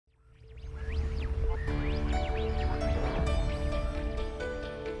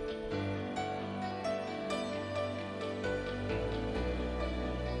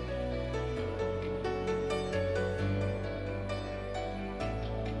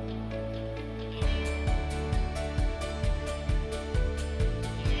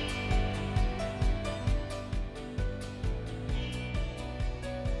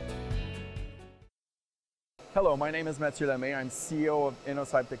Hello, my name is Mathieu Lemay. I'm CEO of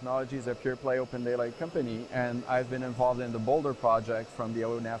InnoCybe Technologies, a pure-play open daylight company, and I've been involved in the Boulder project from the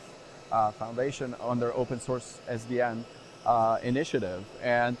ONF Foundation under open source SDN initiative.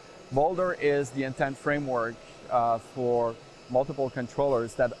 And Boulder is the intent framework for multiple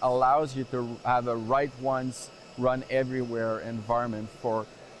controllers that allows you to have a write once, run everywhere environment for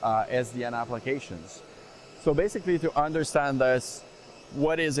SDN applications. So basically, to understand this,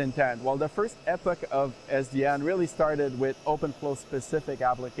 what is intent? Well, the first epoch of SDN really started with OpenFlow specific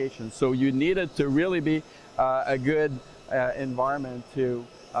applications. So you needed to really be a good environment to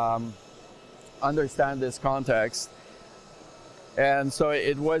understand this context. And so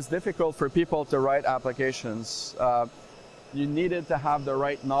it was difficult for people to write applications. You needed to have the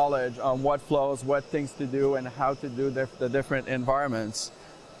right knowledge on what flows, what things to do, and how to do the different environments.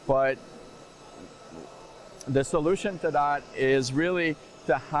 But the solution to that is really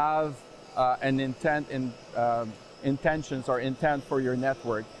to have an intent in intentions or intent for your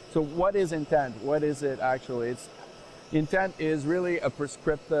network. So what is intent? What is it actually? Intent is really a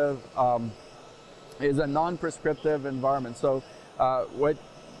prescriptive, is a non-prescriptive environment. So what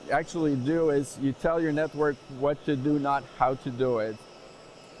you actually do is you tell your network what to do, not how to do it.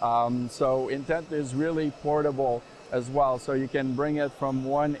 So intent is really portable as well. So you can bring it from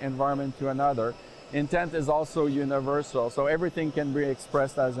one environment to another. Intent is also universal, so everything can be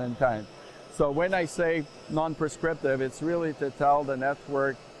expressed as intent. So when I say non-prescriptive, it's really to tell the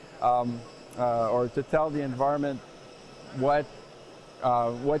network or to tell the environment what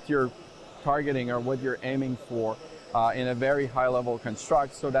you're targeting or what you're aiming for in a very high-level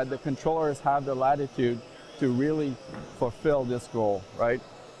construct, so that the controllers have the latitude to really fulfill this goal, right?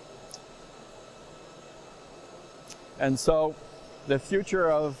 And so the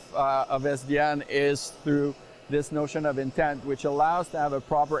future of SDN is through this notion of intent, which allows to have a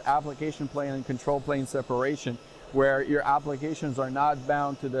proper application plane and control plane separation, where your applications are not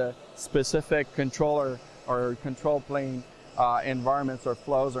bound to the specific controller or control plane environments or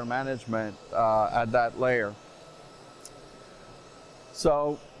flows or management at that layer.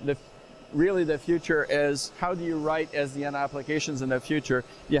 So really the future is, how do you write SDN applications in the future?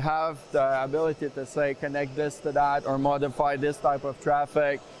 You have the ability to say, connect this to that, or modify this type of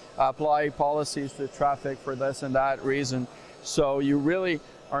traffic, apply policies to traffic for this and that reason. So you really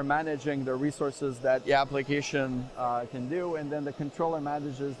are managing the resources that the application can do, and then the controller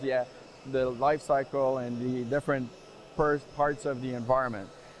manages the life cycle and the different parts of the environment.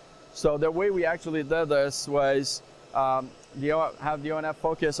 So the way we actually did this was have the ONF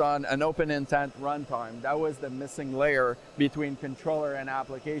focus on an open intent runtime. That was the missing layer between controller and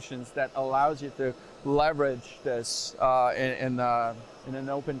applications that allows you to leverage this in an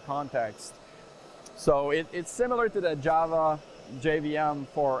open context. So it's similar to the Java JVM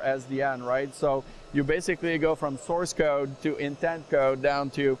for SDN, right? So you basically go from source code to intent code down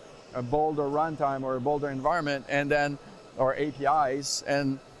to a Boulder runtime or a Boulder environment, and then or APIs,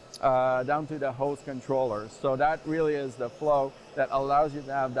 and down to the host controllers. So that really is the flow that allows you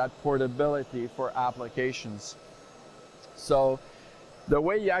to have that portability for applications. So the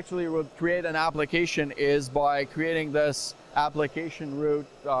way you actually would create an application is by creating this application root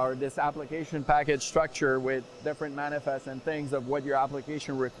or this application package structure with different manifests and things of what your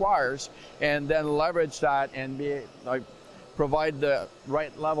application requires, and then leverage that and provide the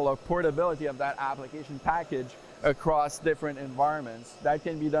right level of portability of that application package across different environments. That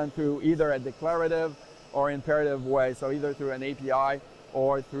can be done through either a declarative or imperative way, so either through an API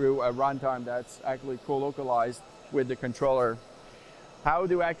or through a runtime that's actually co-localized with the controller. How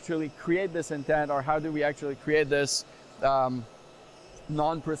do we actually create this intent, or how do we actually create this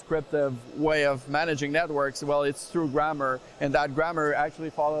non-prescriptive way of managing networks? Well, it's through grammar, and that grammar actually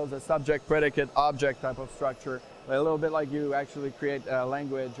follows a subject, predicate, object type of structure, a little bit like you actually create a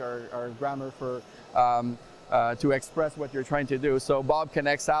language or grammar for to express what you're trying to do. So Bob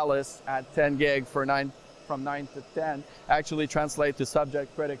connects Alice at 10 gig from 9 to 10 actually translate to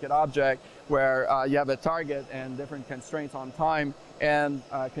subject, predicate, object, where you have a target and different constraints on time and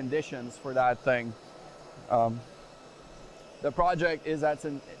conditions for that thing. The project is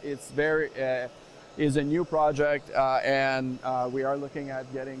is a new project, and we are looking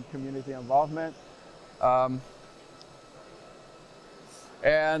at getting community involvement.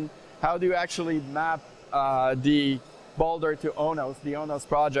 And how do you actually map the Boulder to ONOS, the ONOS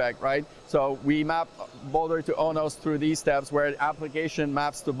project, right? So we map Boulder to ONOS through these steps, where the application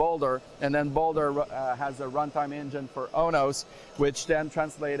maps to Boulder, and then Boulder has a runtime engine for ONOS, which then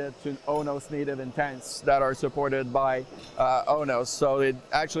translated to ONOS native intents that are supported by ONOS. So it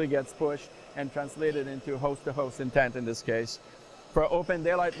actually gets pushed and translated into host-to-host intent in this case. For Open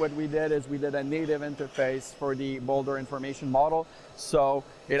Daylight, what we did is we did a native interface for the Boulder information model. So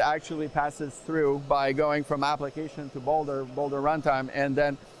it actually passes through by going from application to Boulder runtime, and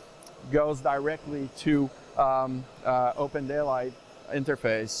then goes directly to Open Daylight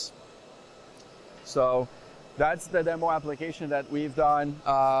interface. So that's the demo application that we've done,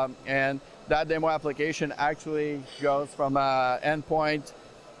 and that demo application actually goes from an endpoint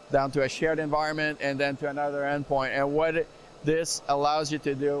down to a shared environment and then to another endpoint. And what this allows you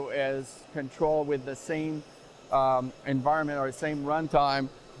to do is control with the same environment or same runtime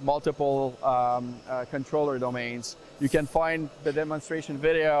multiple controller domains. You can find the demonstration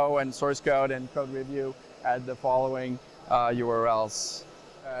video and source code and code review at the following URLs.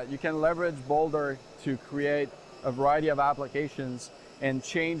 You can leverage Boulder to create a variety of applications and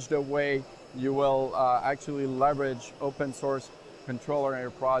change the way you will actually leverage open source controller in your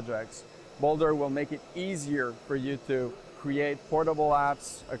projects. Boulder will make it easier for you to create portable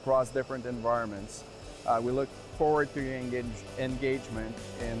apps across different environments. We look forward to your engagement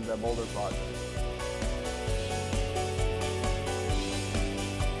in the Boulder project.